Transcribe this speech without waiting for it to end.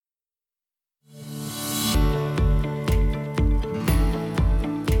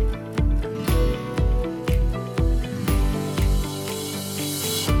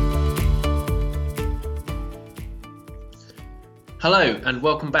Hello and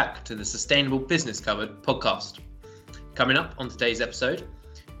welcome back to the Sustainable Business Covered podcast. Coming up on today's episode,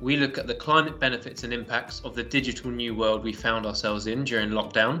 we look at the climate benefits and impacts of the digital new world we found ourselves in during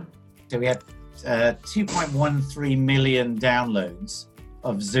lockdown. So we had 2.13 million downloads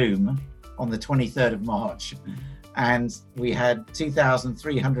of Zoom on the 23rd of March, and we had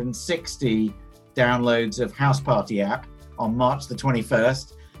 2,360 downloads of House Party app on March the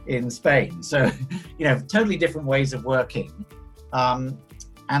 21st in Spain. So, totally different ways of working.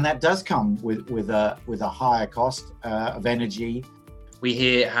 And that does come with a higher cost of energy. We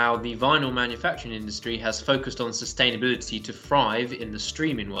hear how the vinyl manufacturing industry has focused on sustainability to thrive in the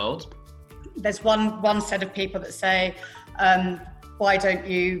streaming world. There's one set of people that say, why don't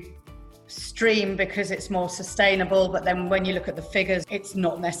you stream because it's more sustainable? But then when you look at the figures, it's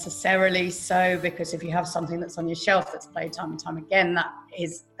not necessarily so, because if you have something that's on your shelf that's played time and time again, that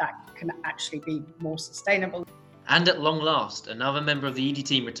can actually be more sustainable. And at long last, another member of the ED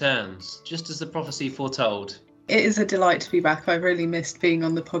team returns, just as the prophecy foretold. It is a delight to be back. I've really missed being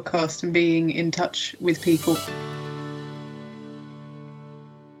on the podcast and being in touch with people.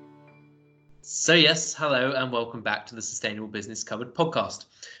 So yes, hello and welcome back to the Sustainable Business Covered podcast.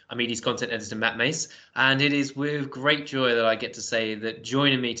 I'm ED's content editor Matt Mace, and it is with great joy that I get to say that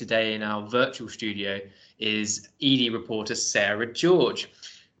joining me today in our virtual studio is ED reporter Sarah George.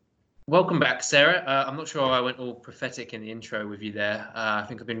 Welcome back, Sarah. I'm not sure I went all prophetic in the intro with you there. I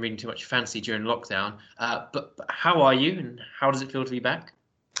think I've been reading too much fantasy during lockdown. But how are you and how does it feel to be back?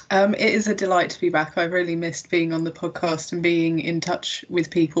 It is a delight to be back. I've really missed being on the podcast and being in touch with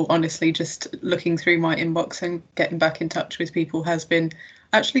people. Honestly, just looking through my inbox and getting back in touch with people has been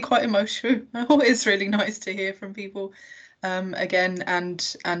actually quite emotional. It's really nice to hear from people again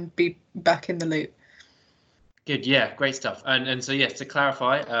and be back in the loop. Good, yeah, great stuff. And so, yes, to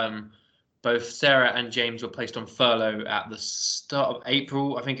clarify, both Sarah and James were placed on furlough at the start of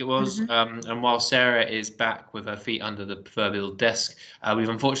April, I think it was. Mm-hmm. And while Sarah is back with her feet under the proverbial desk, we've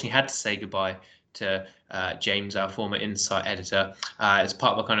unfortunately had to say goodbye to James, our former Insight editor, as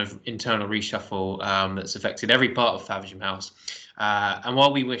part of a kind of internal reshuffle that's affected every part of Faversham House. And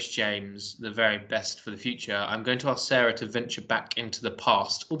while we wish James the very best for the future, I'm going to ask Sarah to venture back into the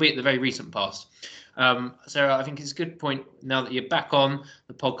past, albeit the very recent past. Sarah, I think it's a good point now that you're back on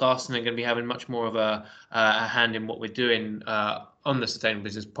the podcast and they're going to be having much more of a hand in what we're doing on the Sustainable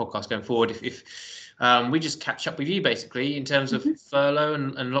Business podcast going forward. If we just catch up with you basically in terms of furlough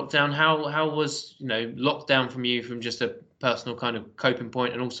and lockdown, how was lockdown from you from just a personal kind of coping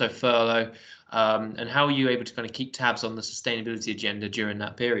point and also furlough, and how are you able to kind of keep tabs on the sustainability agenda during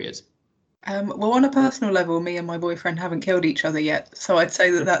that period? Well, on a personal level, me and my boyfriend haven't killed each other yet, so I'd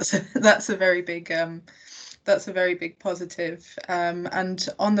say that's a very big positive. And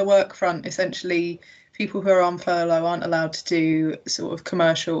on the work front, essentially, people who are on furlough aren't allowed to do sort of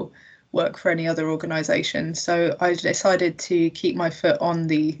commercial work for any other organisation. So I decided to keep my foot on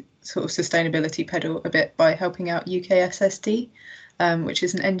the sort of sustainability pedal a bit by helping out UKSSD, which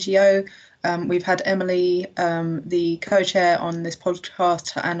is an NGO. We've had Emily, the co-chair, on this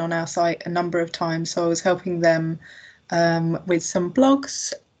podcast and on our site a number of times. So I was helping them with some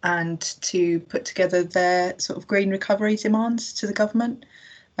blogs and to put together their sort of green recovery demands to the government.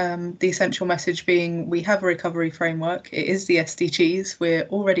 The essential message being we have a recovery framework. It is the SDGs. We're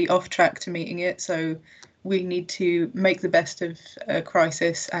already off track to meeting it. So we need to make the best of a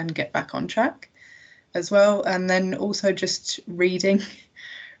crisis and get back on track as well. And then also just reading.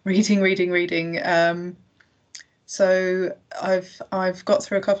 So I've got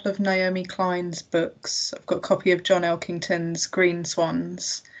through a couple of Naomi Klein's books. I've got a copy of John Elkington's Green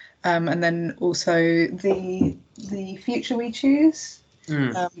Swans, and then also the Future We Choose,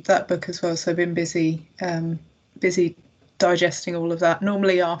 that book as well. So I've been busy digesting all of that.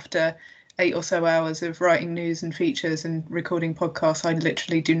 Normally after 8 or so hours of writing news and features and recording podcasts, I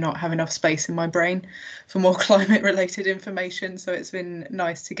literally do not have enough space in my brain for more climate related information. So it's been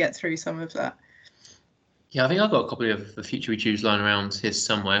nice to get through some of that. Yeah, I think I've got a copy of The Future We Choose lying around here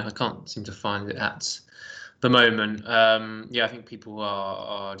somewhere. I can't seem to find it at the moment. I think people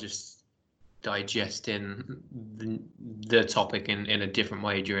are just digesting the topic in a different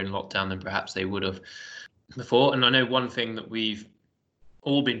way during lockdown than perhaps they would have before. And I know one thing that we've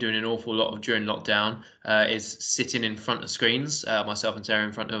all been doing an awful lot of during lockdown is sitting in front of screens. Myself and Sarah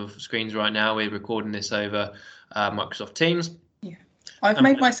in front of screens right now. We're recording this over Microsoft Teams. Yeah, I've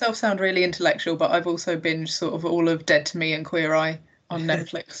made myself sound really intellectual, but I've also binged sort of all of Dead to Me and Queer Eye on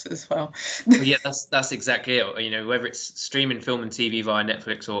Netflix as well. Well, yeah, that's exactly it. You know, whether it's streaming film and TV via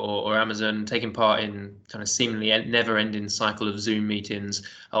Netflix or Amazon, taking part in kind of seemingly never-ending cycle of Zoom meetings,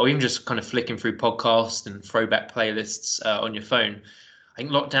 or even just kind of flicking through podcasts and throwback playlists on your phone. I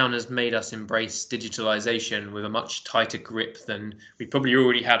think lockdown has made us embrace digitalization with a much tighter grip than we probably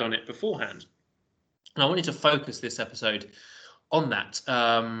already had on it beforehand. And I wanted to focus this episode on that.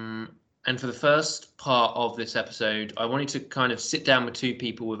 And for the first part of this episode, I wanted to kind of sit down with two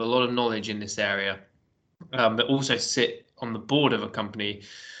people with a lot of knowledge in this area, but also sit on the board of a company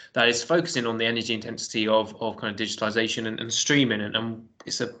that is focusing on the energy intensity of kind of digitalization and streaming, and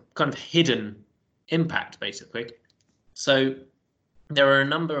it's a kind of hidden impact, basically. So there are a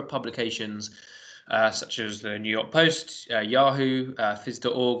number of publications, such as the New York Post, Yahoo,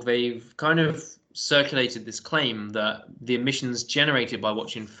 Phys.org. They've kind of circulated this claim that the emissions generated by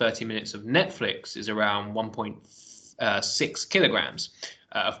watching 30 minutes of Netflix is around 1.6 kilograms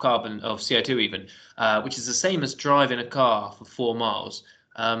of carbon, of CO2 even, which is the same as driving a car for 4 miles.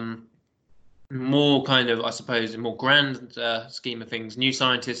 More kind of, I suppose, in more grand scheme of things, New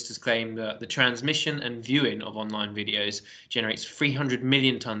Scientist has claimed that the transmission and viewing of online videos generates 300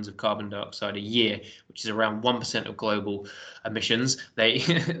 million tons of carbon dioxide a year, which is around 1% of global emissions. They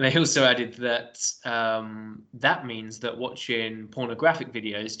also added that that means that watching pornographic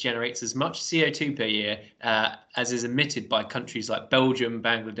videos generates as much CO2 per year as is emitted by countries like Belgium,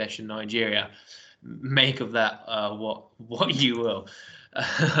 Bangladesh, and Nigeria. Make of that what you will.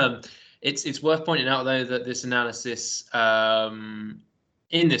 It's worth pointing out, though, that this analysis in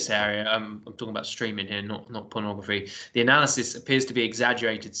this area, I'm talking about streaming here, not pornography, the analysis appears to be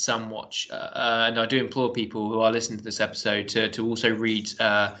exaggerated somewhat. And I do implore people who are listening to this episode to also read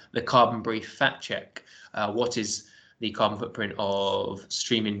the Carbon Brief Fact Check. What is the carbon footprint of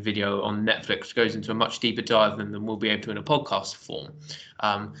streaming video on Netflix? It goes into a much deeper dive than we'll be able to in a podcast form.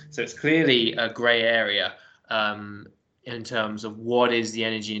 So it's clearly a grey area. In terms of what is the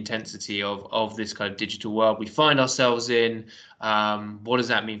energy intensity of this kind of digital world we find ourselves in, what does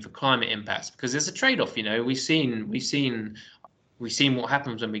that mean for climate impacts? Because there's a trade-off, you know. We've seen what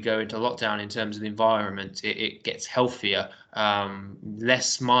happens when we go into lockdown in terms of the environment. It gets healthier,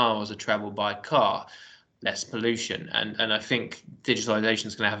 less miles are traveled by car, less pollution, and I think digitalization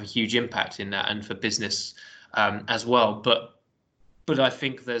is going to have a huge impact in that, and for business as well. But I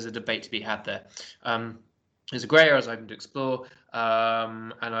think there's a debate to be had there. There's a grey area I was hoping to explore,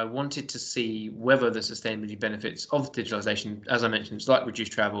 and I wanted to see whether the sustainability benefits of digitalisation, as I mentioned, like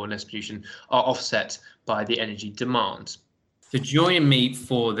reduced travel and less pollution, are offset by the energy demand. To join me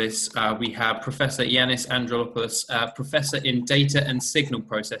for this, we have Professor Yannis Androlopoulos, Professor in Data and Signal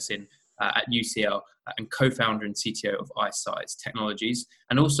Processing at UCL and co-founder and CTO of iSize Technologies,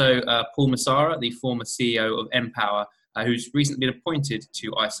 and also Paul Massara, the former CEO of Empower, who's recently been appointed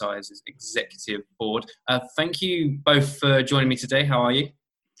to iSize's executive board. Thank you both for joining me today. How are you?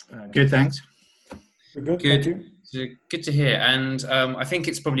 Good, thanks. Good. Good to hear. And I think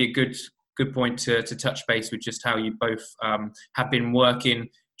it's probably a good point to touch base with just how you both have been working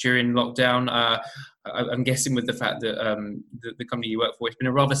during lockdown. I'm guessing with the fact that the company you work for, it's been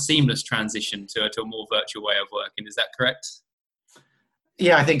a rather seamless transition to a more virtual way of working. Is that correct?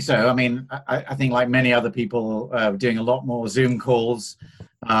 Yeah, I think so. I mean, I think like many other people, doing a lot more Zoom calls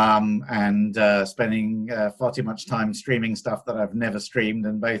and spending far too much time streaming stuff that I've never streamed,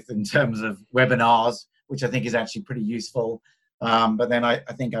 and both in terms of webinars, which I think is actually pretty useful. But then I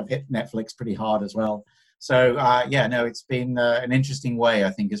think I've hit Netflix pretty hard as well. So yeah, no, it's been an interesting way, I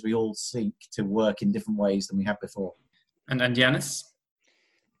think, as we all seek to work in different ways than we have before. And Yannis?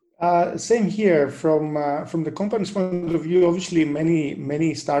 Same here. From the company's point of view, obviously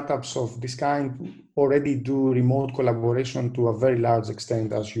many startups of this kind already do remote collaboration to a very large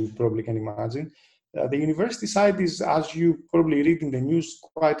extent, as you probably can imagine. The university side is, as you probably read in the news,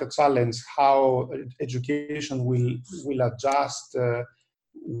 quite a challenge how education will adjust,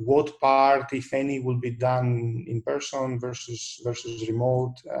 what part, if any, will be done in person versus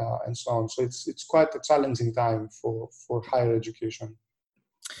remote, and so on. So it's quite a challenging time for higher education.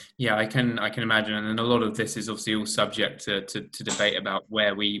 Yeah, I can imagine, and a lot of this is obviously all subject to debate about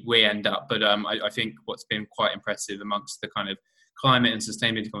where we end up. But I think what's been quite impressive amongst the kind of climate and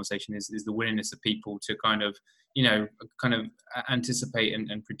sustainability conversation is the willingness of people to kind of anticipate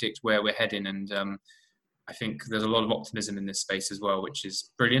and predict where we're heading. And I think there's a lot of optimism in this space as well, which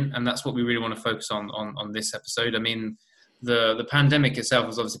is brilliant. And that's what we really want to focus on this episode. I mean, the pandemic itself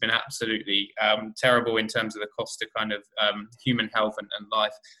has obviously been absolutely terrible in terms of the cost to kind of human health and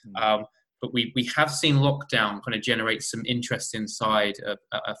life. But we have seen lockdown kind of generate some interesting side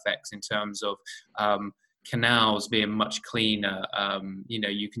effects in terms of canals being much cleaner.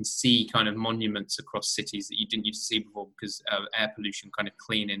 You can see kind of monuments across cities that you didn't used to see before because of air pollution kind of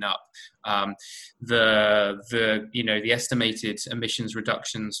cleaning up. The estimated emissions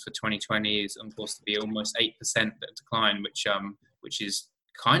reductions for 2020 is of course to be almost 8% decline, which is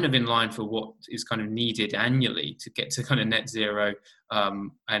kind of in line for what is kind of needed annually to get to kind of net zero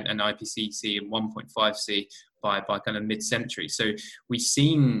and IPCC and 1.5C by kind of mid-century. So we've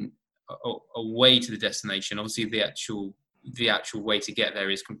seen a way to the destination. Obviously, the actual way to get there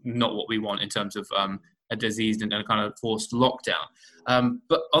is not what we want in terms of a diseased and a kind of forced lockdown.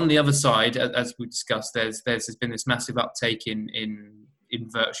 But on the other side, as we discussed, there's been this massive uptake in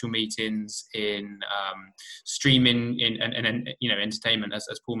virtual meetings, in streaming, in entertainment,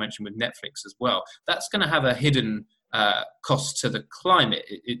 as Paul mentioned with Netflix as well. That's going to have a hidden cost to the climate,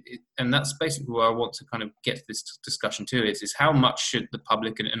 and that's basically where I want to kind of get to this discussion too. Is how much should the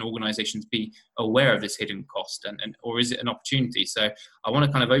public and organisations be aware of this hidden cost, and or is it an opportunity? So I want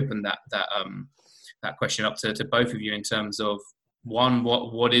to kind of open that question up to both of you in terms of, one,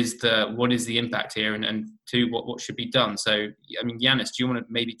 what is the impact here, and two, what should be done. So I mean, Yanis, do you want to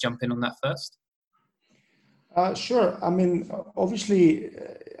maybe jump in on that first? Sure. I mean, obviously,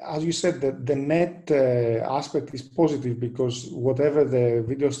 as you said, the net aspect is positive, because whatever the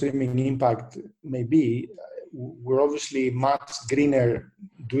video streaming impact may be, we're obviously much greener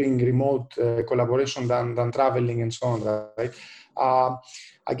doing remote collaboration than traveling and so on, right?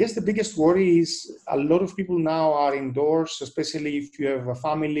 I guess the biggest worry is a lot of people now are indoors, especially if you have a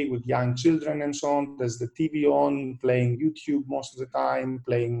family with young children and so on. There's the TV on, playing YouTube most of the time,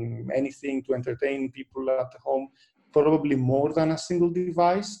 playing anything to entertain people at home, probably more than a single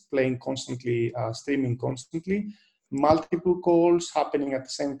device, playing constantly, streaming constantly. Multiple calls happening at the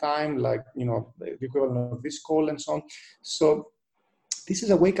same time, like, the equivalent of this call and so on. So this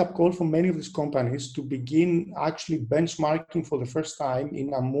is a wake-up call for many of these companies to begin actually benchmarking for the first time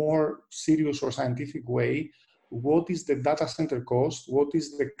in a more serious or scientific way. What is the data center cost? What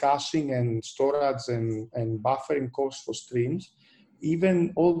is the caching and storage and buffering cost for streams,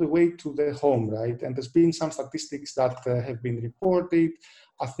 even all the way to the home, right? And there's been some statistics that have been reported.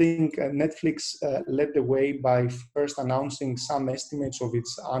 I think Netflix led the way by first announcing some estimates of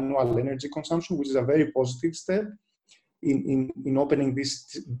its annual energy consumption, which is a very positive step in opening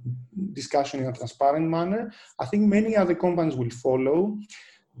this discussion in a transparent manner. I think many other companies will follow.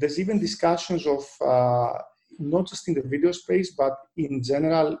 There's even discussions of, not just in the video space, but in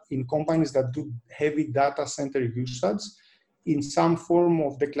general, in companies that do heavy data center usage, in some form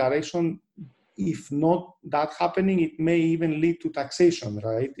of declaration. If not that happening, it may even lead to taxation,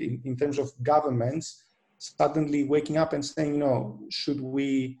 right? In terms of governments suddenly waking up and saying, should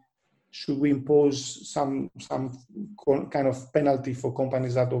we impose some kind of penalty for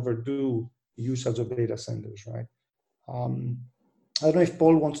companies that overdo usage of data centers, right? I don't know if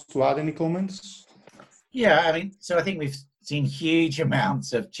Paul wants to add any comments. Yeah, I mean, so I think we've seen huge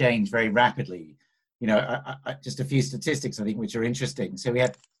amounts of change very rapidly. Just a few statistics, I think, which are interesting. So we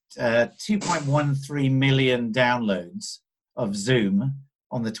had 2.13 million downloads of Zoom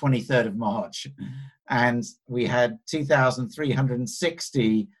on the 23rd of March. And we had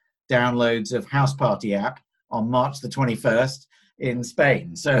 2,360 downloads of House Party app on March the 21st in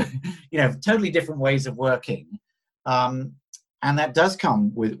Spain. So, totally different ways of working. And that does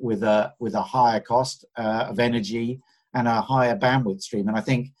come with a higher cost of energy and a higher bandwidth stream. And I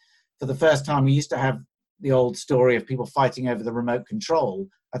think for the first time, we used to have the old story of people fighting over the remote control.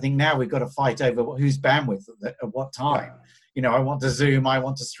 I think now we've got to fight over whose bandwidth at what time. I want to Zoom, I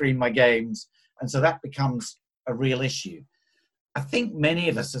want to stream my games. And so that becomes a real issue. I think many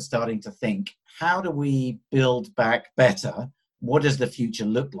of us are starting to think, how do we build back better? What does the future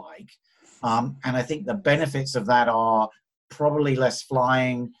look like? And I think the benefits of that are probably less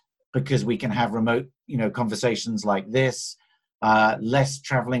flying, because we can have remote, conversations like this, less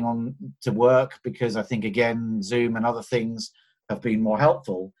traveling on to work, because I think, again, Zoom and other things have been more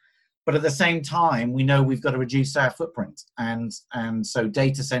helpful. But at the same time, we know we've got to reduce our footprint. And so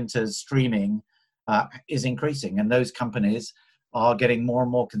data centers, streaming is increasing. And those companies are getting more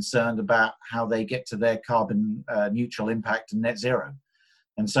and more concerned about how they get to their carbon neutral impact and net zero.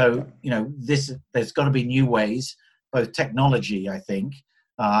 And so, there's got to be new ways, both technology, I think.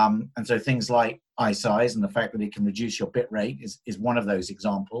 And so things like iSize and the fact that it can reduce your bit rate is one of those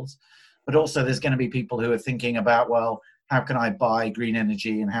examples. But also there's going to be people who are thinking about, well, how can I buy green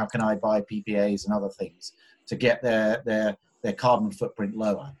energy and how can I buy PPAs and other things to get their carbon footprint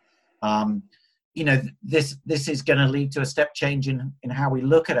lower? This is going to lead to a step change in how we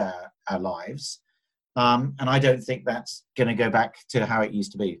look at our lives. And I don't think that's going to go back to how it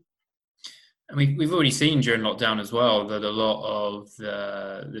used to be. And we've already seen during lockdown as well that a lot of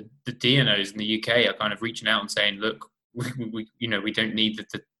the DNOs in the UK are kind of reaching out and saying, look, we don't need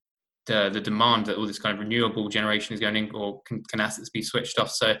the demand that all this kind of renewable generation is going in, or can assets be switched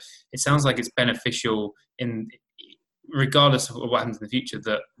off. So it sounds like it's beneficial in regardless of what happens in the future,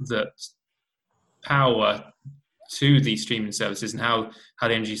 that power to these streaming services and how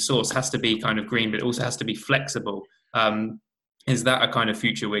the energy source has to be kind of green, but it also has to be flexible. Is that a kind of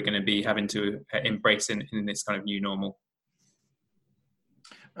future we're going to be having to embrace in this kind of new normal?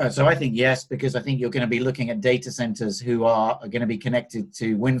 So I think yes, because I think you're going to be looking at data centers who are going to be connected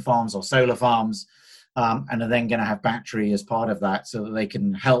to wind farms or solar farms, and are then going to have battery as part of that, so that they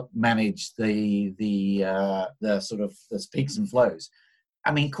can help manage the sort of the peaks and flows.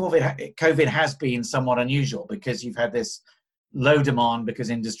 I mean, COVID has been somewhat unusual because you've had this low demand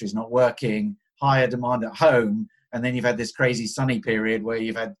because industry's not working, higher demand at home, and then you've had this crazy sunny period where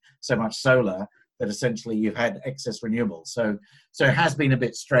you've had so much solar that essentially you've had excess renewables. So it has been a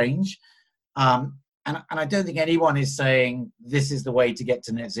bit strange. And I don't think anyone is saying this is the way to get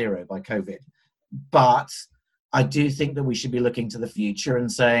to net zero by COVID. But I do think that we should be looking to the future and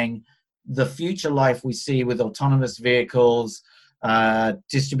saying the future life we see with autonomous vehicles,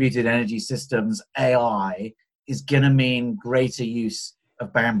 distributed energy systems, AI, is going to mean greater use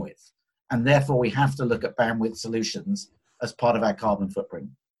of bandwidth. And therefore, we have to look at bandwidth solutions as part of our carbon footprint.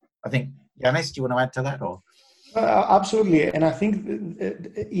 I think, Yanis, do you want to add to that? Or? Absolutely. And I think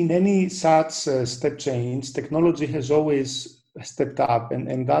in any such step change, technology has always stepped up.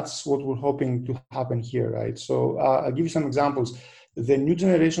 And that's what we're hoping to happen here, right? So I'll give you some examples. The new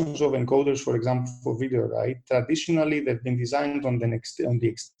generations of encoders, for example, for video, right? Traditionally, they've been designed on the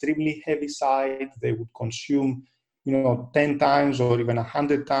extremely heavy side. They would consume 10 times or even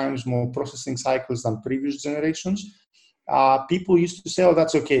 100 times more processing cycles than previous generations. People used to say, oh,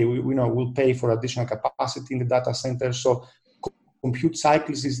 that's okay. We'll pay for additional capacity in the data center. So compute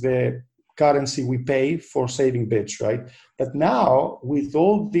cycles is the currency we pay for saving bits, right? But now with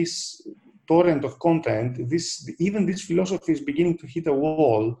all this torrent of content, even this philosophy is beginning to hit a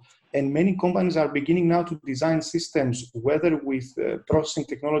wall. And many companies are beginning now to design systems, whether with processing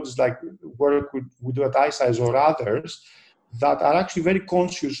technologies like work we do at iSize or others, that are actually very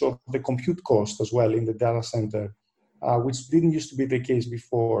conscious of the compute cost as well in the data center, which didn't used to be the case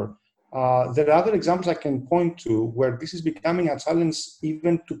before. There are other examples I can point to where this is becoming a challenge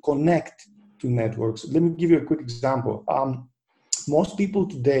even to connect to networks. Let me give you a quick example. Most people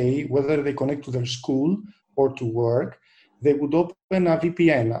today, whether they connect to their school or to work, they would open a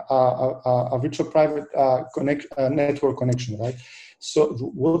VPN, a virtual private network connection, right? So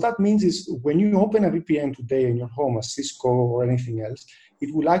what that means is when you open a VPN today in your home, a Cisco or anything else,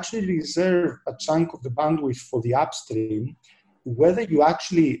 it will actually reserve a chunk of the bandwidth for the upstream, whether you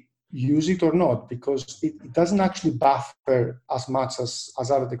actually use it or not, because it doesn't actually buffer as much as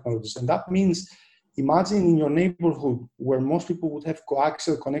other technologies. And that means, imagine in your neighborhood where most people would have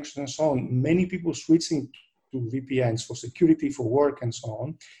coaxial connections and so on, many people switching to VPNs for security, for work, and so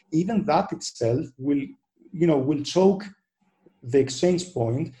on. Even that itself will choke the exchange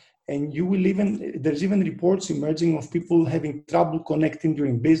point, and there's even reports emerging of people having trouble connecting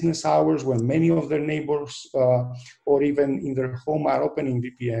during business hours when many of their neighbors or even in their home are opening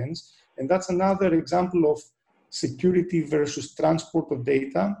VPNs. And that's another example of security versus transport of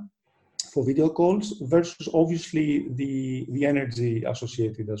data for video calls versus obviously the energy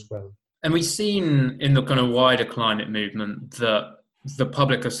associated as well. And we've seen in the kind of wider climate movement that the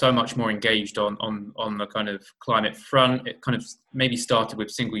public are so much more engaged on the kind of climate front. It kind of maybe started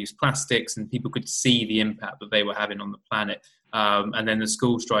with single-use plastics, and people could see the impact that they were having on the planet. And then the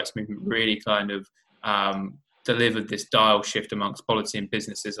school strikes movement really kind of delivered this dial shift amongst policy and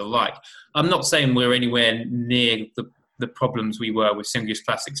businesses alike. I'm not saying we're anywhere near the problems we were with single-use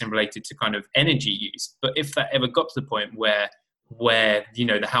plastics and related to kind of energy use, but if that ever got to the point where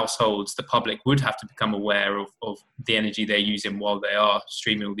the households, the public would have to become aware of the energy they're using while they are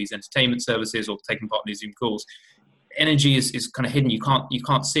streaming all these entertainment services or taking part in these Zoom calls. Energy is kind of hidden. You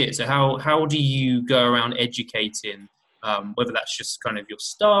can't see it. So how do you go around educating, whether that's just kind of your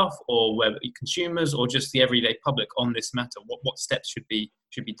staff or whether consumers or just the everyday public on this matter? What steps should be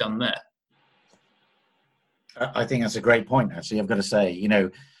done there? I think that's a great point. Actually, I've got to say,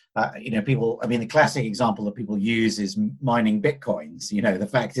 people, I mean, the classic example that people use is mining Bitcoins. The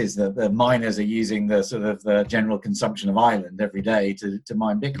fact is that the miners are using the sort of the general consumption of Ireland every day to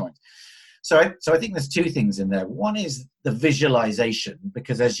mine Bitcoins. So I think there's two things in there. One is the visualization,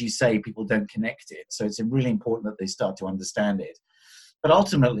 because as you say, people don't connect it. So it's really important that they start to understand it. But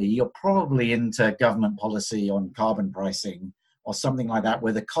ultimately, you're probably into government policy on carbon pricing or something like that,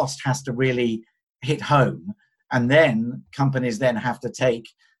 where the cost has to really hit home, and then companies then have to take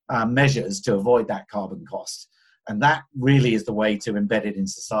measures to avoid that carbon cost. And that really is the way to embed it in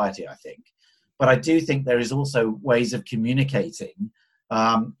society, I think. But I do think there is also ways of communicating,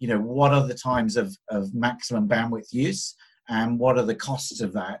 what are the times of maximum bandwidth use and what are the costs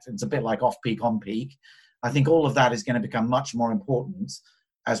of that? It's a bit like off-peak, on-peak. I think all of that is going to become much more important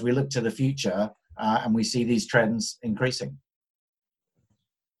as we look to the future and we see these trends increasing.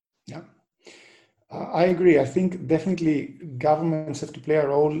 Yeah, I agree. I think definitely governments have to play a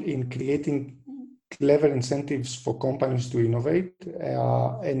role in creating clever incentives for companies to innovate,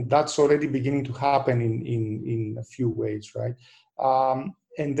 and that's already beginning to happen in a few ways, right?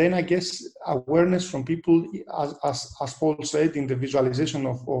 And then I guess awareness from people, as Paul said, in the visualization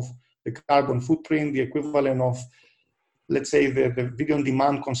of the carbon footprint, the equivalent of, let's say, the video on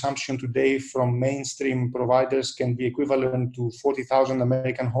demand consumption today from mainstream providers can be equivalent to 40,000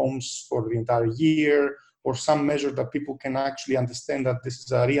 American homes for the entire year, or some measure that people can actually understand that this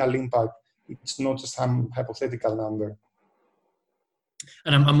is a real impact. It's not just some hypothetical number.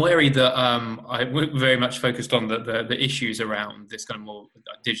 And I'm worried that we're very much focused on the issues around this kind of more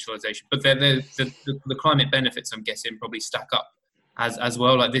digitalization, but the climate benefits, I'm guessing, probably stack up as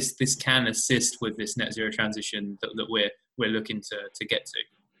well. Like this can assist with this net zero transition that we're looking to get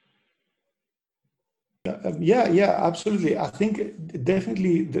to. Yeah, absolutely. I think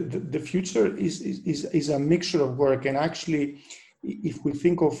definitely the future is a mixture of work, and actually, if we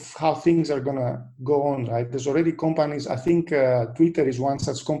think of how things are going to go on, right? There's already companies, I think Twitter is one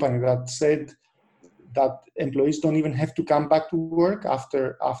such company that said that employees don't even have to come back to work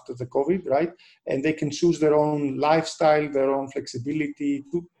after the COVID, right? And they can choose their own lifestyle, their own flexibility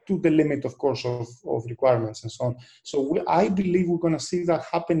to the limit, of course, of requirements and so on. So I believe we're going to see that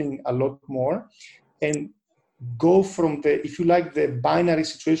happening a lot more, and go from if you like, the binary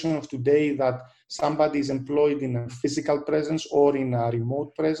situation of today that somebody is employed in a physical presence or in a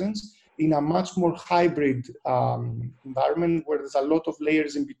remote presence, in a much more hybrid environment where there's a lot of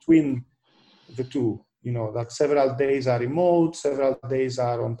layers in between the two, that several days are remote, several days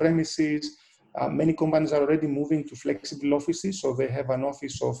are on premises. Many companies are already moving to flexible offices, so they have an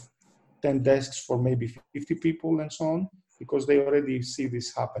office of 10 desks for maybe 50 people and so on, because they already see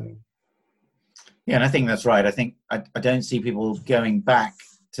this happening. Yeah, and I think that's right. I think I don't see people going back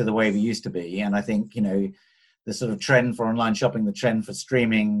to the way we used to be. And I think, the sort of trend for online shopping, the trend for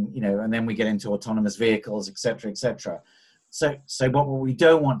streaming, and then we get into autonomous vehicles, et cetera, et cetera. So what we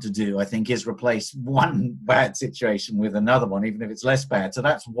don't want to do, I think, is replace one bad situation with another one, even if it's less bad. So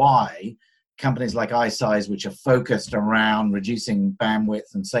that's why companies like iSize, which are focused around reducing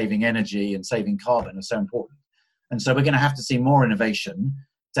bandwidth and saving energy and saving carbon, are so important. And so we're going to have to see more innovation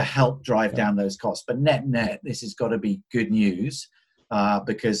to help drive down those costs. But net, this has got to be good news.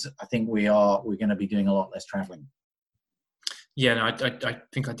 Because I think we're going to be doing a lot less traveling. Yeah, no, I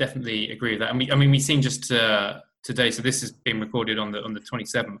think I definitely agree with that. I mean, we've seen just today. So this has been recorded on the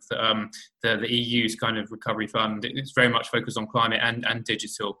 27th. The EU's kind of recovery fund. It's very much focused on climate and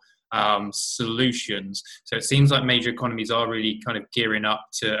digital solutions. So it seems like major economies are really kind of gearing up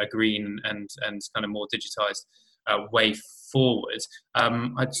to a green and kind of more digitized way forward.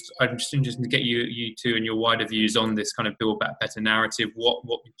 I'm just interested to get you two and your wider views on this kind of Build Back Better narrative. What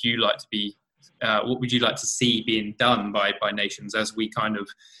would you like to be? What would you like to see being done by nations as we kind of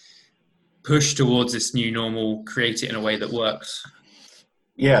push towards this new normal, create it in a way that works?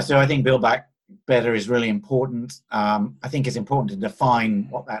 Yeah, so I think Build Back Better is really important. I think it's important to define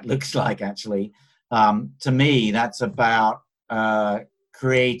what that looks like, actually. To me, that's about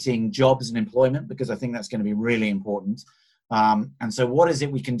creating jobs and employment, because I think that's going to be really important. And so what is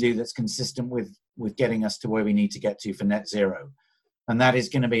it we can do that's consistent with getting us to where we need to get to for net zero? And that is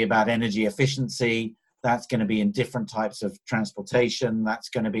going to be about energy efficiency. That's going to be in different types of transportation. That's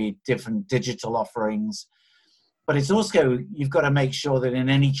going to be different digital offerings. But it's also, you've got to make sure that in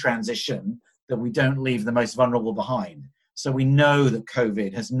any transition that we don't leave the most vulnerable behind. So we know that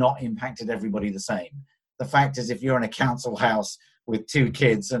COVID has not impacted everybody the same. The fact is, if you're in a council house with 2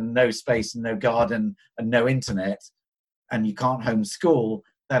 kids and no space and no garden and no internet, and you can't homeschool,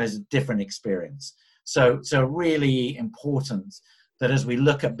 that is a different experience. So really important that as we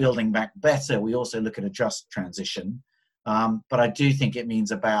look at building back better, we also look at a just transition. But I do think it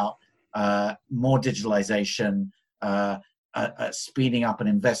means about more digitalization, speeding up an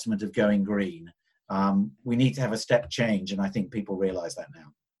investment of going green. We need to have a step change, and I think people realize that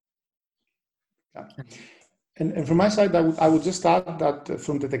now. Yeah. And from my side, I would just add that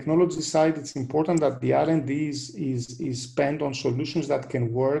from the technology side, it's important that the R&D is spent on solutions that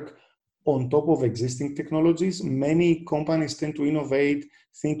can work on top of existing technologies. Many companies tend to innovate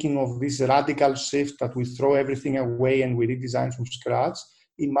thinking of this radical shift that we throw everything away and we redesign from scratch.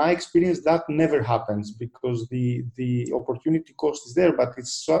 In my experience, that never happens because the opportunity cost is there, but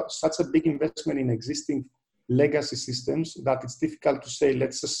it's such a big investment in existing legacy systems that it's difficult to say,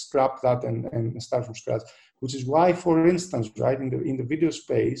 let's just scrap that and start from scratch. Which is why, for instance, right, in the video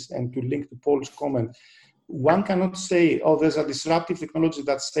space, and to link to Paul's comment, one cannot say, oh, there's a disruptive technology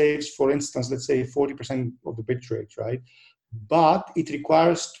that saves, for instance, let's say 40% of the bit rate, right? But it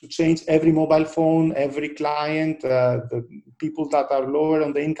requires to change every mobile phone, every client, the people that are lower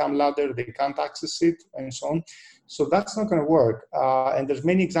on the income ladder, they can't access it, and so on. So that's not going to work. And there's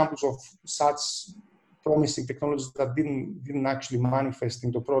many examples of such promising technologies that didn't actually manifest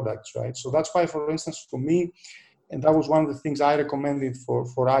into products, right? So that's why, for instance, for me, and that was one of the things I recommended for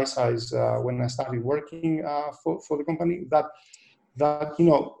iSize when I started working for the company, that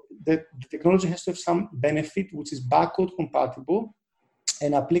the technology has to have some benefit which is barcode compatible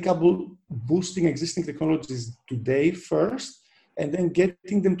and applicable, boosting existing technologies today first, and then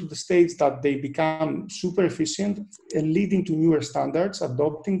getting them to the stage that they become super efficient and leading to newer standards,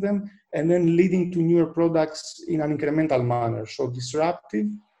 adopting them, and then leading to newer products in an incremental manner. So disruptive,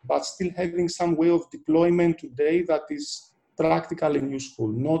 but still having some way of deployment today that is practical and useful,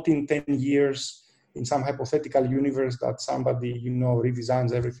 not in 10 years in some hypothetical universe that somebody,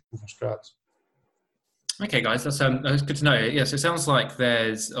 redesigns everything from scratch. Okay, guys, that's good to know. Yes, it sounds like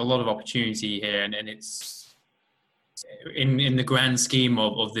there's a lot of opportunity here, and it's in the grand scheme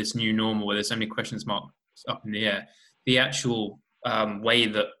of this new normal where there's so many questions marks up in the air. The actual way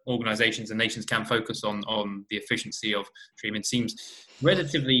that organizations and nations can focus on the efficiency of streaming seems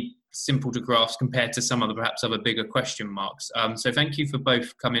relatively simple to grasp compared to some of the perhaps other bigger question marks. So thank you for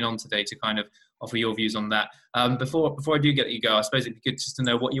both coming on today to kind of offer your views on that. Before I do get you go, I suppose it'd be good just to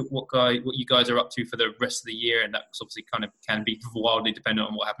know what you guys are up to for the rest of the year, and that's obviously kind of can be wildly dependent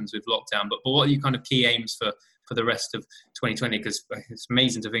on what happens with lockdown. But what are your kind of key aims for the rest of 2020? Because it's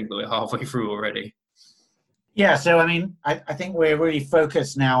amazing to think that we're halfway through already. Yeah, so I mean, I think we're really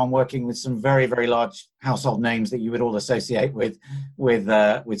focused now on working with some very, very large household names that you would all associate with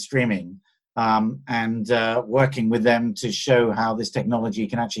streaming, and working with them to show how this technology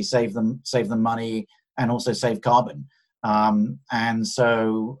can actually save them money and also save carbon. And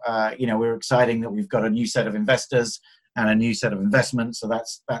so we're exciting that we've got a new set of investors and a new set of investments, so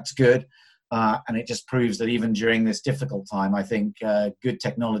that's good. And it just proves that even during this difficult time, I think good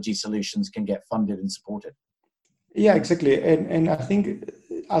technology solutions can get funded and supported. Yeah, exactly. And I think,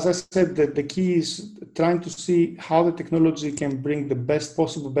 as I said, the key is trying to see how the technology can bring the best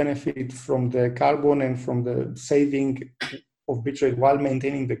possible benefit from the carbon and from the saving of bitrate while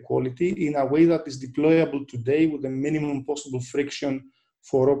maintaining the quality in a way that is deployable today with the minimum possible friction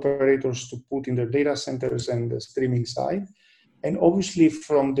for operators to put in their data centers and the streaming side. And obviously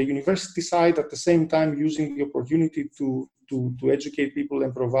from the university side, at the same time, using the opportunity to educate people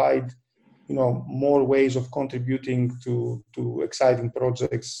and provide more ways of contributing to exciting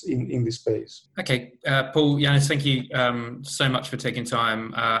projects in this space. Okay, Paul, Yanis, thank you so much for taking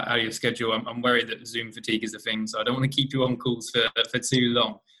time out of your schedule. I'm worried that Zoom fatigue is a thing, so I don't want to keep you on calls for too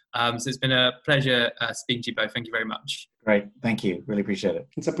long. So it's been a pleasure speaking to you both. Thank you very much. Great, thank you. Really appreciate it.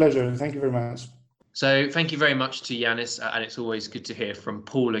 It's a pleasure. Thank you very much. So thank you very much to Yanis, and it's always good to hear from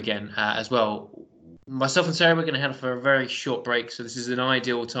Paul again as well. Myself and Sarah, we're going to head for a very short break, so this is an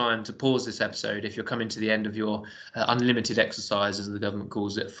ideal time to pause this episode if you're coming to the end of your unlimited exercise, as the government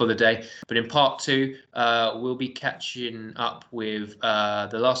calls it, for the day. But in part two, we'll be catching up with the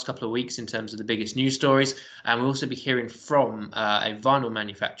last couple of weeks in terms of the biggest news stories, and we'll also be hearing from a vinyl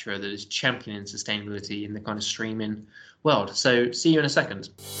manufacturer that is championing sustainability in the kind of streaming world. So see you in a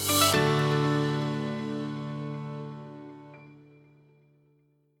second.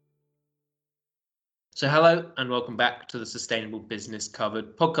 So hello and welcome back to the Sustainable Business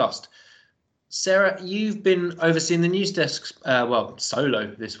Covered podcast. Sarah, you've been overseeing the news desks,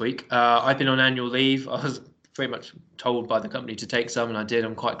 solo this week. I've been on annual leave. I was pretty much told by the company to take some, and I did.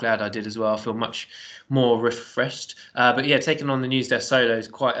 I'm quite glad I did as well. I feel much more refreshed. But yeah, taking on the news desk solo is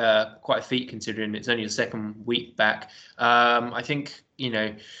quite a feat considering it's only the second week back. I think,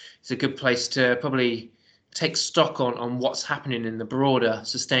 it's a good place to probably take stock on what's happening in the broader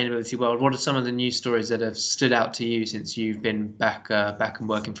sustainability world. What are some of the news stories that have stood out to you since you've been back and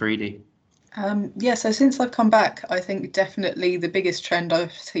working for ED? So since I've come back, I think definitely the biggest trend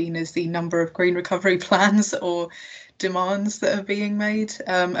I've seen is the number of green recovery plans or demands that are being made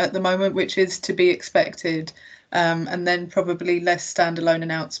at the moment, which is to be expected. And then probably less standalone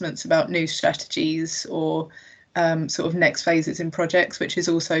announcements about new strategies or sort of next phases in projects, which is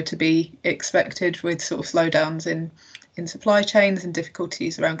also to be expected with sort of slowdowns in supply chains and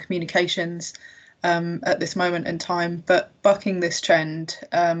difficulties around communications at this moment in time. But bucking this trend,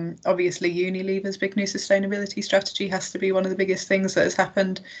 obviously Unilever's big new sustainability strategy has to be one of the biggest things that has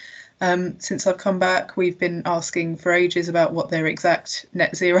happened since I've come back. We've been asking for ages about what their exact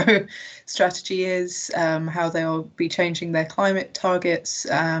net zero strategy is, how they'll be changing their climate targets,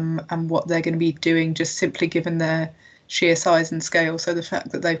 and what they're going to be doing just simply given their sheer size and scale. So the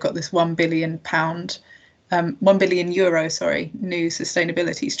fact that they've got this £1 billion new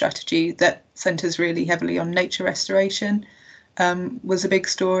sustainability strategy that centres really heavily on nature restoration was a big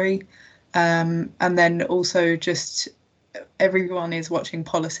story. And then also just everyone is watching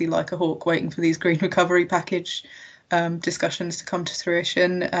policy like a hawk, waiting for these green recovery package discussions to come to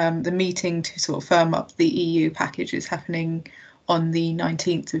fruition. The meeting to sort of firm up the EU package is happening on the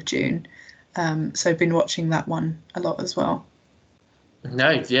 19th of June. So I've been watching that one a lot as well.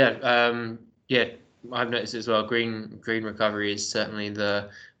 No, I've noticed as well. Green recovery is certainly the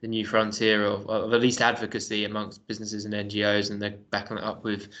new frontier of at least advocacy amongst businesses and NGOs, and they're backing it up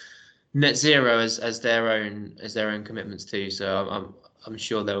with net zero as their own commitments too. So I'm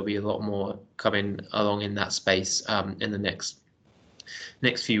sure there will be a lot more coming along in that space in the next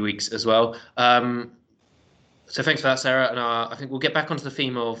few weeks as well. So thanks for that, Sarah. And I think we'll get back onto the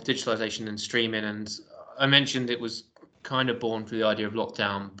theme of digitalization and streaming. And I mentioned it was kind of born through the idea of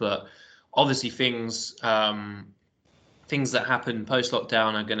lockdown, but obviously things that happen post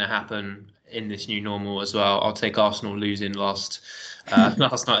lockdown are going to happen in this new normal as well. I'll take Arsenal losing last night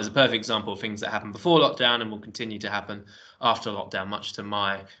as a perfect example of things that happened before lockdown and will continue to happen after lockdown, much to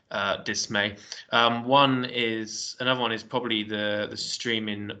my dismay. Another one is probably the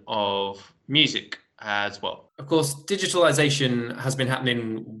streaming of music as well. Of course, digitalization has been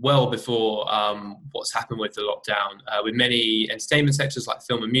happening well before what's happened with the lockdown, with many entertainment sectors like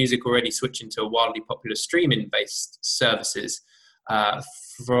film and music already switching to wildly popular streaming-based services.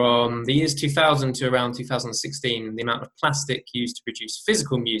 From the years 2000 to around 2016, the amount of plastic used to produce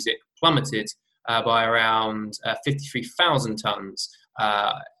physical music plummeted by around 53,000 tons,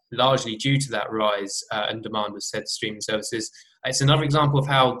 largely due to that rise in demand with said streaming services. It's another example of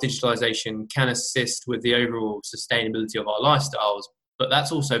how digitalization can assist with the overall sustainability of our lifestyles, but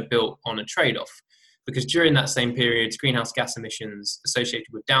that's also built on a trade-off, because during that same period, greenhouse gas emissions associated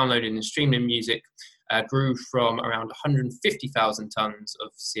with downloading and streaming music grew from around 150,000 tons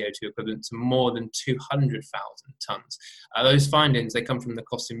of CO2 equivalent to more than 200,000 tons. Those findings, they come from the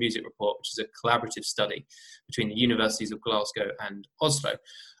Cost of Music report, which is a collaborative study between the universities of Glasgow and Oslo.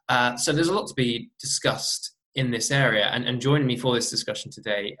 So there's a lot to be discussed in this area, and joining me for this discussion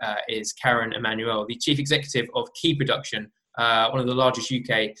today is Karen Emanuel, the Chief Executive of Key Production, one of the largest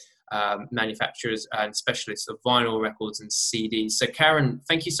UK manufacturers and specialists of vinyl records and CDs. So Karen,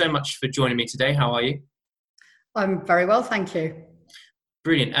 thank you so much for joining me today. How are you? I'm very well, thank you.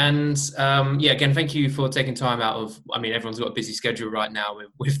 Brilliant. And again, thank you for taking time out of, everyone's got a busy schedule right now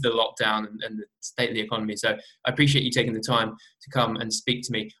with the lockdown and the state of the economy. So I appreciate you taking the time to come and speak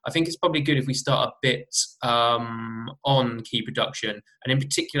to me. I think it's probably good if we start a bit on Key Production, and in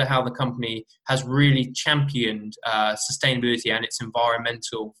particular how the company has really championed sustainability and its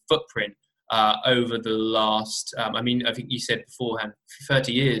environmental footprint over the last, I think you said beforehand,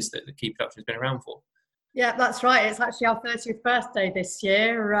 30 years that the Key Production has been around for. Yeah, that's right. It's actually our 30th birthday this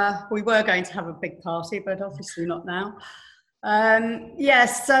year. We were going to have a big party, but obviously not now.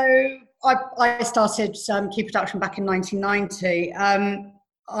 So I started Key Production back in 1990.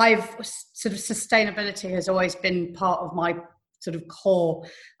 Sustainability has always been part of my sort of core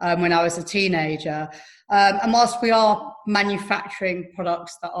when I was a teenager. And whilst we are manufacturing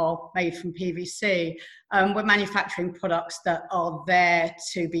products that are made from PVC, we're manufacturing products that are there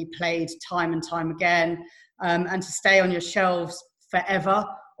to be played time and time again, and to stay on your shelves forever,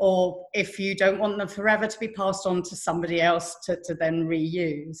 or if you don't want them forever, to be passed on to somebody else to then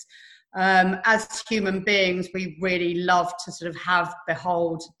reuse. As human beings, we really love to sort of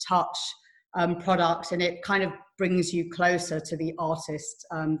behold, touch product, and it kind of brings you closer to the artist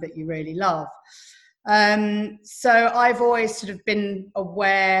that you really love. So I've always sort of been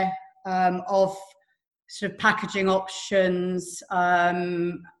aware of sort of packaging options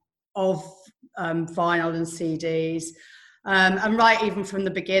of vinyl and CDs. And right even from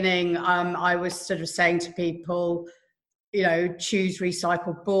the beginning, I was sort of saying to people, choose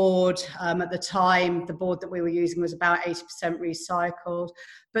recycled board. At the time, the board that we were using was about 80% recycled.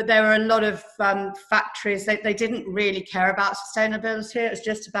 But there were a lot of factories, they didn't really care about sustainability. It was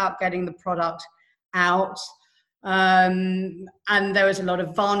just about getting the product out. And there was a lot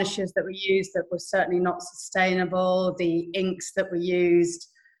of varnishes that were used that were certainly not sustainable. The inks that were used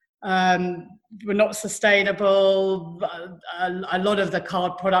were not sustainable. A lot of the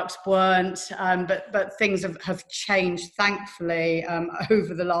card products weren't, but things have changed, thankfully,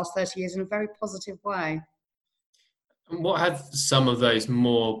 over the last 30 years in a very positive way. And what have some of those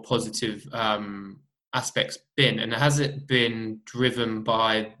more positive aspects been? And has it been driven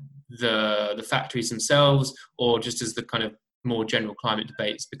by the factories themselves, or just as the kind of more general climate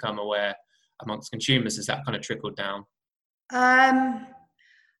debates become aware amongst consumers, has that kind of trickled down?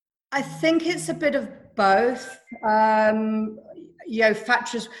 I think it's a bit of both.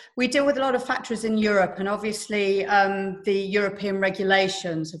 Factories, we deal with a lot of factories in Europe, and obviously the European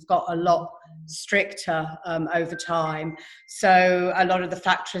regulations have got a lot stricter over time. So a lot of the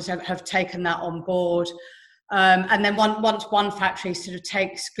factories have taken that on board. And then once one factory sort of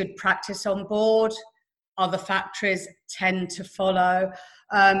takes good practice on board, other factories tend to follow.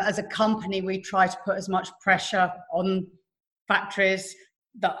 As a company, we try to put as much pressure on factories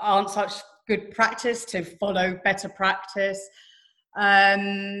that aren't such good practice to follow better practice. As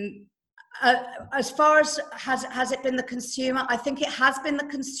far as has it been the consumer? I think it has been the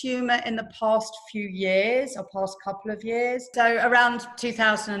consumer in the past few years, or past couple of years. So around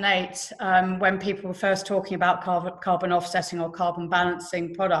 2008, when people were first talking about carbon offsetting or carbon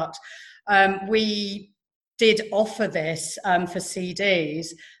balancing product, we did offer this for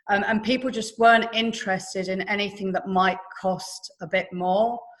CDs, and people just weren't interested in anything that might cost a bit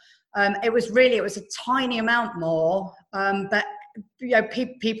more. It was a tiny amount more, but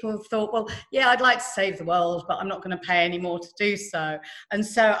people have thought, well, yeah, I'd like to save the world, but I'm not going to pay any more to do so. And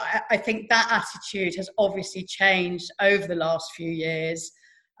so I think that attitude has obviously changed over the last few years,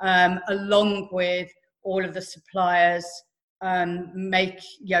 along with all of the suppliers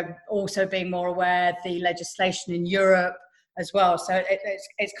also being more aware, the legislation in Europe as well. So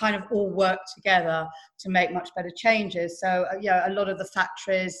it's kind of all worked together to make much better changes. So a lot of the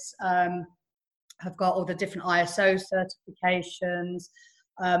factories have got all the different ISO certifications.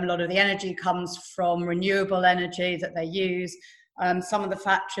 A lot of the energy comes from renewable energy that they use. Some of the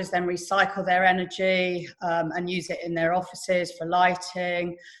factories then recycle their energy and use it in their offices for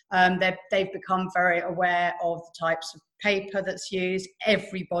lighting. They've become very aware of the types of paper that's used.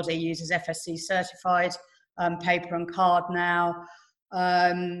 Everybody uses FSC certified paper and card now.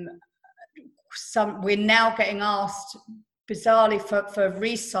 We're now getting asked, bizarrely, for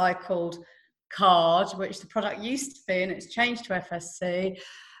recycled card, which the product used to be, and it's changed to FSC,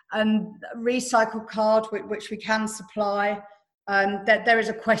 and recycled card, which we can supply. That there is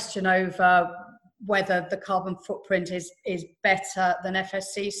a question over whether the carbon footprint is better than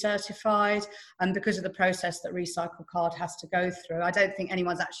FSC certified, and because of the process that recycled card has to go through, I don't think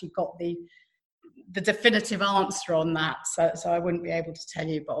anyone's actually got the definitive answer on that. So I wouldn't be able to tell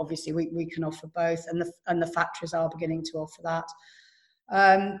you, but obviously we can offer both, and the factories are beginning to offer that.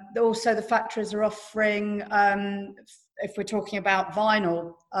 Also, the factories are offering, if we're talking about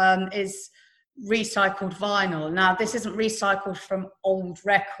vinyl, is recycled vinyl. Now, this isn't recycled from old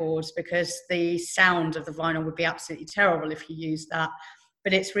records, because the sound of the vinyl would be absolutely terrible if you used that,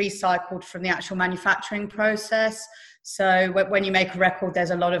 but it's recycled from the actual manufacturing process. So when you make a record,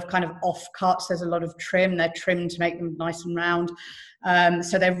 there's a lot of kind of offcuts, there's a lot of trim, they're trimmed to make them nice and round.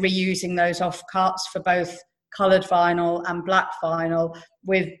 So they're reusing those offcuts for both coloured vinyl and black vinyl,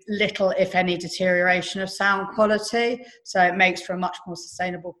 with little, if any, deterioration of sound quality. So it makes for a much more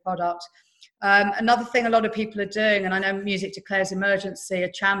sustainable product. Another thing a lot of people are doing, and I know Music Declares Emergency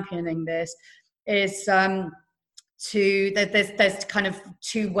are championing this, is there's kind of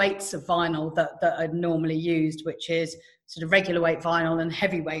two weights of vinyl that are normally used, which is sort of regular weight vinyl and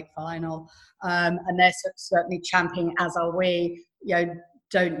heavyweight vinyl. And they're certainly championing, as are we,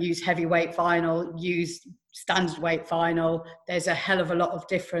 don't use heavyweight vinyl, use standard weight vinyl. There's a hell of a lot of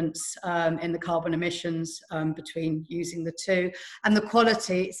difference in the carbon emissions between using the two, and the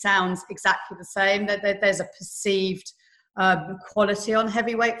quality sounds exactly the same. There's a perceived quality on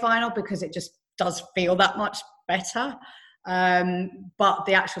heavyweight vinyl because it just does feel that much better, but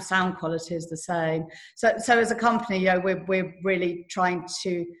the actual sound quality is the same. So as a company, we're really trying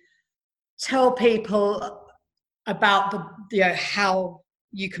to tell people about how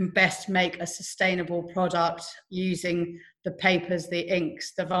you can best make a sustainable product using the papers, the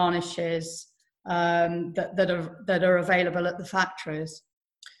inks, the varnishes that are available at the factories.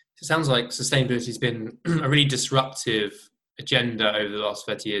 It sounds like sustainability has been a really disruptive agenda over the last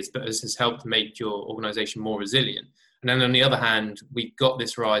 30 years, but has helped make your organisation more resilient. And then on the other hand, we've got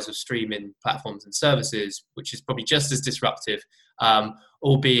this rise of streaming platforms and services, which is probably just as disruptive,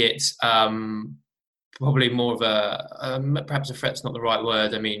 albeit probably more of perhaps a threat's not the right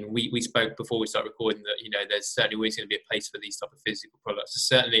word. I mean, we spoke before we started recording that, there's certainly always going to be a place for these type of physical products.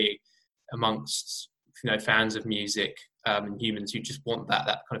 So certainly amongst, fans of music and humans who just want that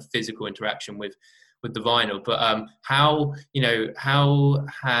kind of physical interaction with the vinyl. But how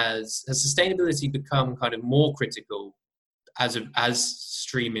has sustainability become kind of more critical as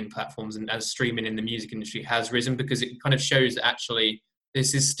streaming platforms and as streaming in the music industry has risen, because it kind of shows that actually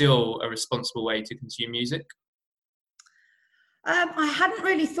this is still a responsible way to consume music? I hadn't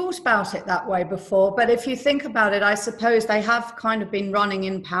really thought about it that way before, but if you think about it, I suppose they have kind of been running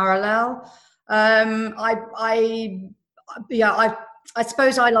in parallel. I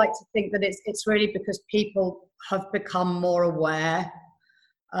suppose I like to think that it's really because people have become more aware,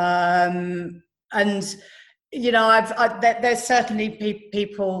 and there's certainly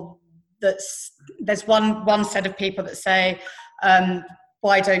people there's one set of people that say,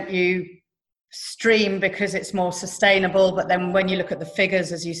 why don't you stream because it's more sustainable? But then when you look at the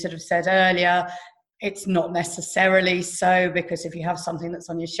figures, as you sort of said earlier, it's not necessarily so, because if you have something that's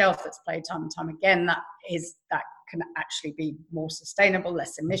on your shelf that's played time and time again, that can actually be more sustainable,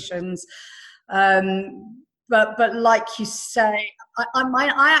 less emissions. But like you say,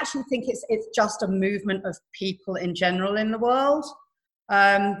 I actually think it's just a movement of people in general in the world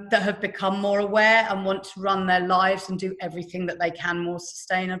that have become more aware and want to run their lives and do everything that they can more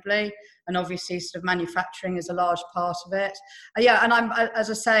sustainably. And obviously, sort of manufacturing is a large part of it. And as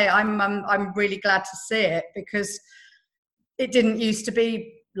I say, I'm really glad to see it, because it didn't used to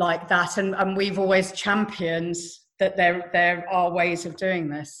be like that, and we've always championed that there are ways of doing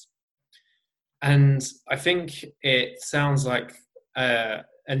this. And I think it sounds like a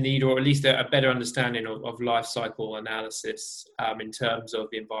need, or at least a better understanding of life cycle analysis in terms of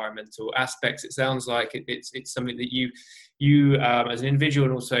the environmental aspects. It sounds like it's something that you as an individual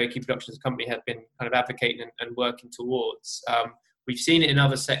and also Key Productions company have been kind of advocating and working towards. We've seen it in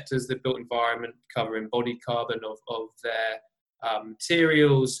other sectors, the built environment cover embodied carbon of their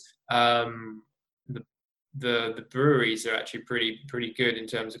materials. The breweries are actually pretty good in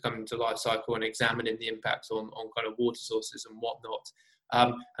terms of coming to life cycle and examining the impacts on kind of water sources and whatnot.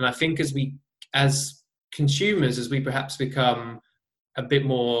 And I think as consumers, as we perhaps become a bit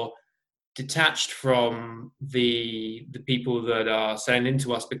more detached from the people that are selling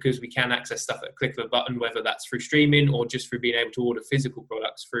into us, because we can access stuff at a click of a button, whether that's through streaming or just through being able to order physical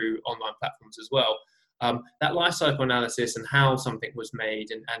products through online platforms as well. That life cycle analysis and how something was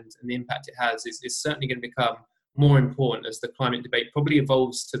made and the impact it has is certainly going to become more important as the climate debate probably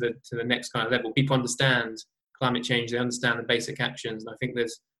evolves to the next kind of level. People understand climate change, they understand the basic actions, and I think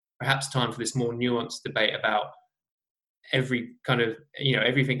there's perhaps time for this more nuanced debate about every kind of,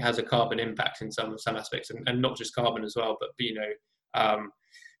 everything has a carbon impact in some aspects, and not just carbon as well, but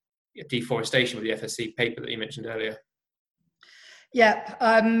deforestation with the FSC paper that you mentioned earlier. Yeah,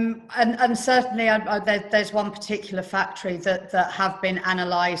 and certainly there's one particular factory that have been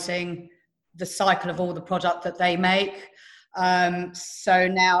analysing the cycle of all the product that they make. So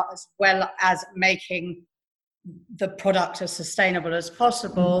now, as well as making the product as sustainable as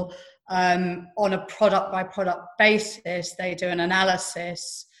possible, on a product by product basis, they do an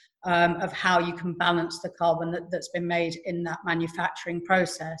analysis of how you can balance the carbon that's been made in that manufacturing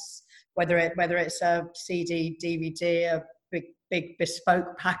process, whether it's a CD, DVD, a big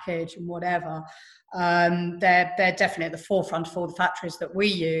bespoke package and whatever. They're definitely at the forefront of all the factories that we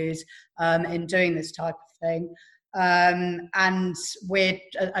use in doing this type of thing. And we're,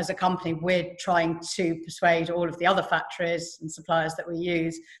 as a company, we're trying to persuade all of the other factories and suppliers that we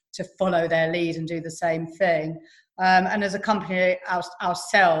use to follow their lead and do the same thing. And as a company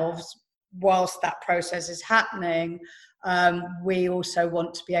ourselves, whilst that process is happening, we also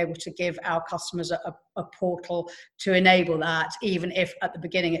want to be able to give our customers a portal to enable that, even if at the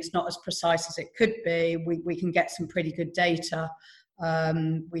beginning it's not as precise as it could be. We can get some pretty good data,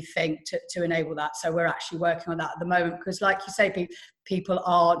 we think, to enable that. So we're actually working on that at the moment, because like you say, people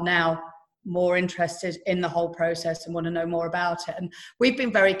are now more interested in the whole process and want to know more about it. And we've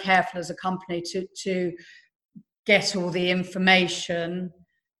been very careful as a company to get all the information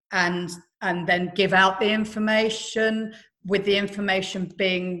and then give out the information, with the information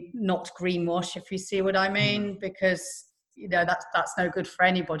being not greenwash, if you see what I mean, because that's no good for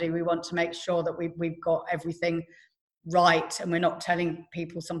anybody. We want to make sure that we've got everything right and we're not telling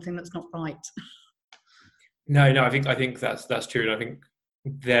people something that's not right. No, I think that's true, and I think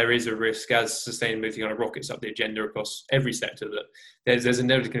there is a risk as sustainability kind of rockets up the agenda across every sector that there's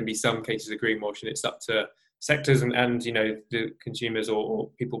inevitably going to be some cases of greenwashing. It's up to sectors and the consumers or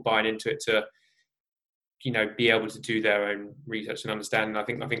people buying into it to be able to do their own research and understanding. I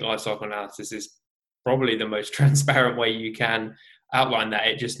think life cycle analysis is probably the most transparent way you can outline that.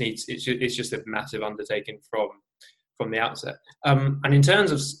 It just needs, it's just a massive undertaking from the outset. And in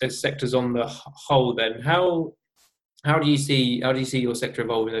terms of sectors on the whole, then how do you see your sector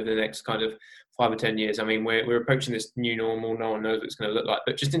evolving over the next kind of 5 or 10 years? I mean, we're approaching this new normal. No one knows what it's going to look like.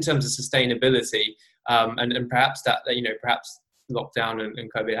 But just in terms of sustainability, and perhaps that, you know, perhaps lockdown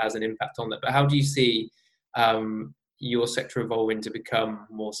and COVID has an impact on that. But how do you see your sector evolving to become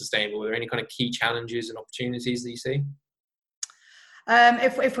more sustainable? Are there any kind of key challenges and opportunities that you see?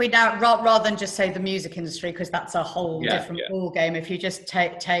 If we now, rather than just say the music industry, because that's a whole different ball game. If you just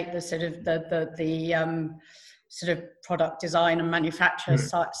take the sort of the sort of product design and manufacture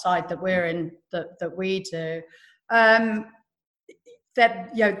side that we're in, that we do, that,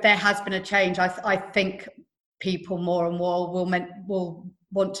 you know, there has been a change. I think people more and more will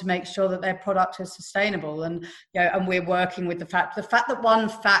want to make sure that their product is sustainable, and, you know, and we're working with the fact that one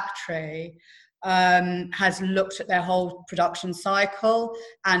factory has looked at their whole production cycle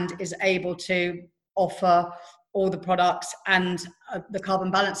and is able to offer all the products and the carbon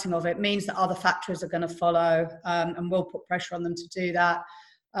balancing of it, means that other factories are going to follow, and we'll put pressure on them to do that.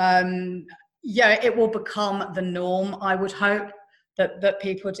 It will become the norm, I would hope, that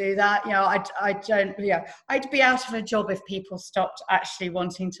people do that. You know, I'd be out of a job if people stopped actually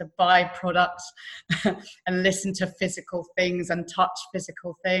wanting to buy products and listen to physical things and touch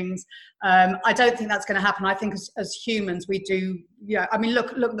physical things. I don't think that's going to happen. I think as humans, we do. Yeah, I mean,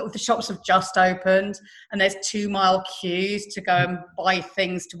 look, the shops have just opened, and there's 2-mile queues to go and buy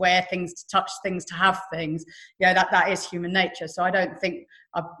things, to wear things, to touch things, to have things. Yeah, that is human nature. So I don't think.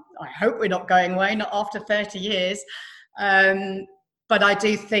 I hope we're not going away, not after 30 years. But I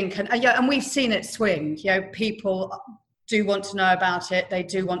do think, and we've seen it swing. You know, people do want to know about it. They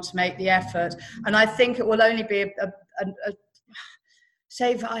do want to make the effort, and I think it will only be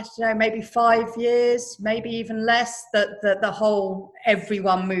I don't know, maybe 5 years, maybe even less, that the whole,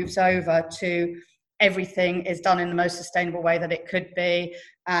 everyone moves over to everything is done in the most sustainable way that it could be,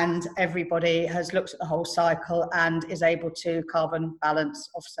 and everybody has looked at the whole cycle and is able to carbon balance,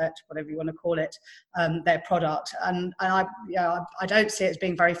 offset, whatever you want to call it, their product. And I don't see it as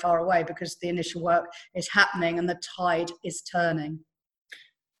being very far away, because the initial work is happening and the tide is turning.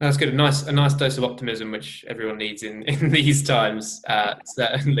 That's good. A nice dose of optimism, which everyone needs in these times.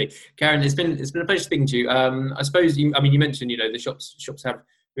 Certainly, Karen, it's been a pleasure speaking to you. I suppose you mentioned, you know, the shops have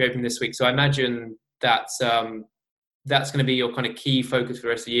reopened this week, so I imagine that's going to be your kind of key focus for the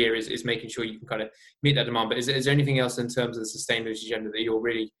rest of the year, is making sure you can kind of meet that demand. But is there anything else in terms of the sustainability agenda that you're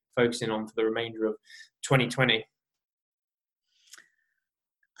really focusing on for the remainder of 2020?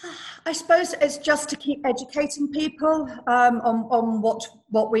 I suppose it's just to keep educating people on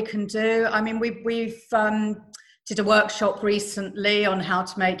what we can do. I mean, we've did a workshop recently on how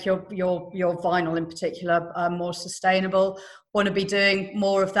to make your vinyl in particular more sustainable. Want to be doing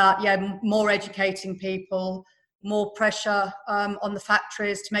more of that. Yeah, more educating people, more pressure on the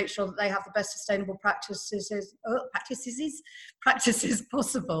factories to make sure that they have the best sustainable practices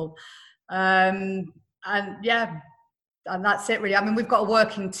possible. And that's it, really. I mean, we've got a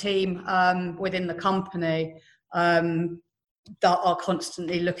working team within the company that are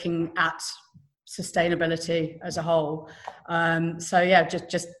constantly looking at sustainability as a whole.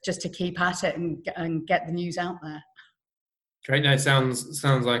 Just to keep at it and get the news out there. Great. No, it sounds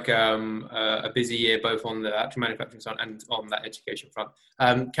like a busy year, both on the actual manufacturing side and on that education front.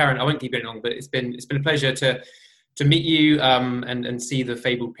 Karen, I won't keep it long, but it's been a pleasure to meet you and see the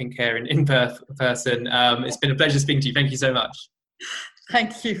fabled pink hair in person. It's been a pleasure speaking to you. Thank you so much.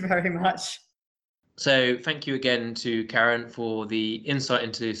 Thank you very much. So thank you again to Karen for the insight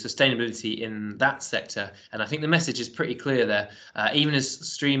into sustainability in that sector. And I think the message is pretty clear there. Even as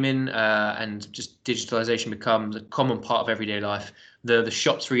streaming and just digitalization becomes a common part of everyday life, the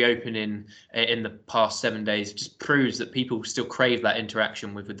shops reopening in the past 7 days just proves that people still crave that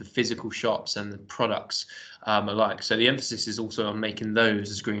interaction with the physical shops and the products alike. So the emphasis is also on making those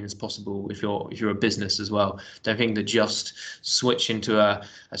as green as possible if you're a business as well. Don't think that just switch into a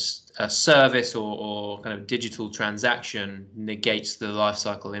service or kind of digital transaction negates the life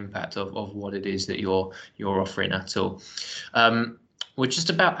cycle impact of what it is that you're offering at all. We're just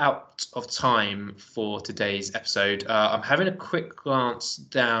about out of time for today's episode. I'm having a quick glance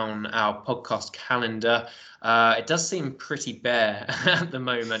down our podcast calendar. It does seem pretty bare at the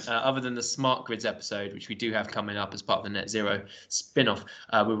moment, other than the Smart Grids episode, which we do have coming up as part of the Net Zero spin-off.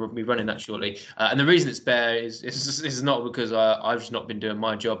 We'll be running that shortly. And the reason it's bare is not because I've just not been doing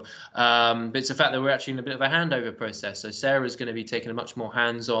my job, but it's the fact that we're actually in a bit of a handover process. So Sarah's going to be taking a much more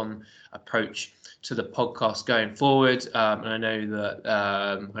hands-on approach to the podcast going forward, and I know that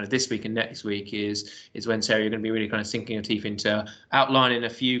kind of this week and next week is when, Sarah, you're going to be really kind of sinking your teeth into outlining a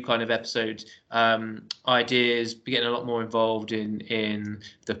few kind of episode ideas, getting a lot more involved in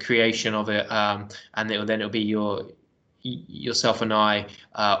the creation of it, and it'll be yourself and I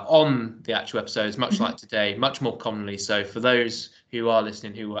on the actual episodes, much like today, much more commonly. So for those who are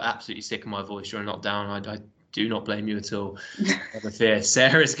listening who are absolutely sick of my voice during lockdown, I do not blame you at all. Never fear.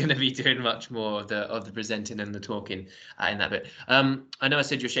 Sarah's going to be doing much more of the presenting and the talking in that bit. I know I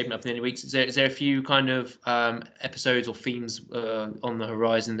said you're shaping up in any weeks. Is there a few kind of episodes or themes on the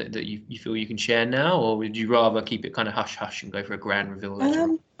horizon that you feel you can share now, or would you rather keep it kind of hush hush and go for a grand reveal later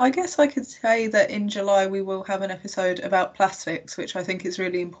on? I guess I could say that in July we will have an episode about plastics, which I think is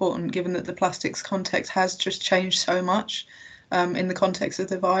really important given that the plastics context has just changed so much. In the context of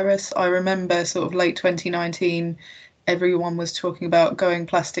the virus, I remember sort of late 2019, everyone was talking about going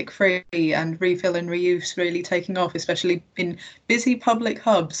plastic free and refill and reuse really taking off, especially in busy public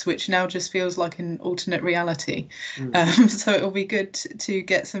hubs, which now just feels like an alternate reality. So it'll be good to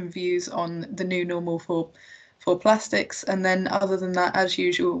get some views on the new normal for plastics. And then other than that, as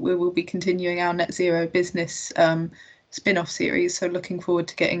usual, we will be continuing our Net Zero business spin-off series. So looking forward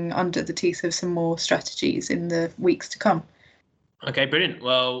to getting under the teeth of some more strategies in the weeks to come. Okay, brilliant.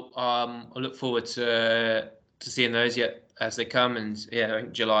 Well, I look forward to seeing those as they come. And yeah, I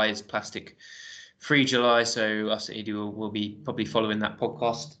think July is plastic free July. So us at ED will be probably following that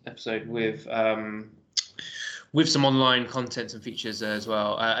podcast episode with some online content and features as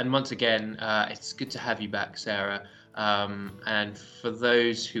well. And once again, it's good to have you back, Sarah. And for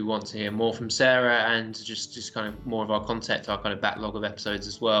those who want to hear more from Sarah and just kind of more of our content, our kind of backlog of episodes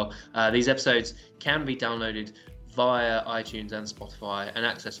as well, these episodes can be downloaded via iTunes and Spotify and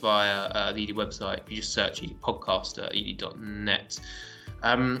accessed via the ED website. You just search ED podcast at ed.net.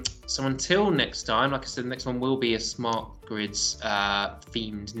 So until next time, like I said, the next one will be a Smart Grids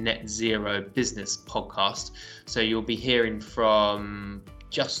themed Net Zero business podcast. So you'll be hearing from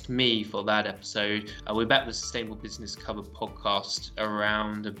just me for that episode. We're back with Sustainable Business Cover podcast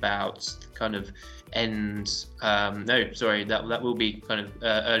around about kind of that will be kind of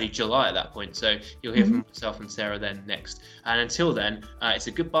early July at that point. So you'll hear from myself and Sarah then next. And until then, it's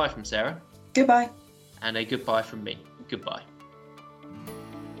a goodbye from Sarah. Goodbye. And a goodbye from me. Goodbye.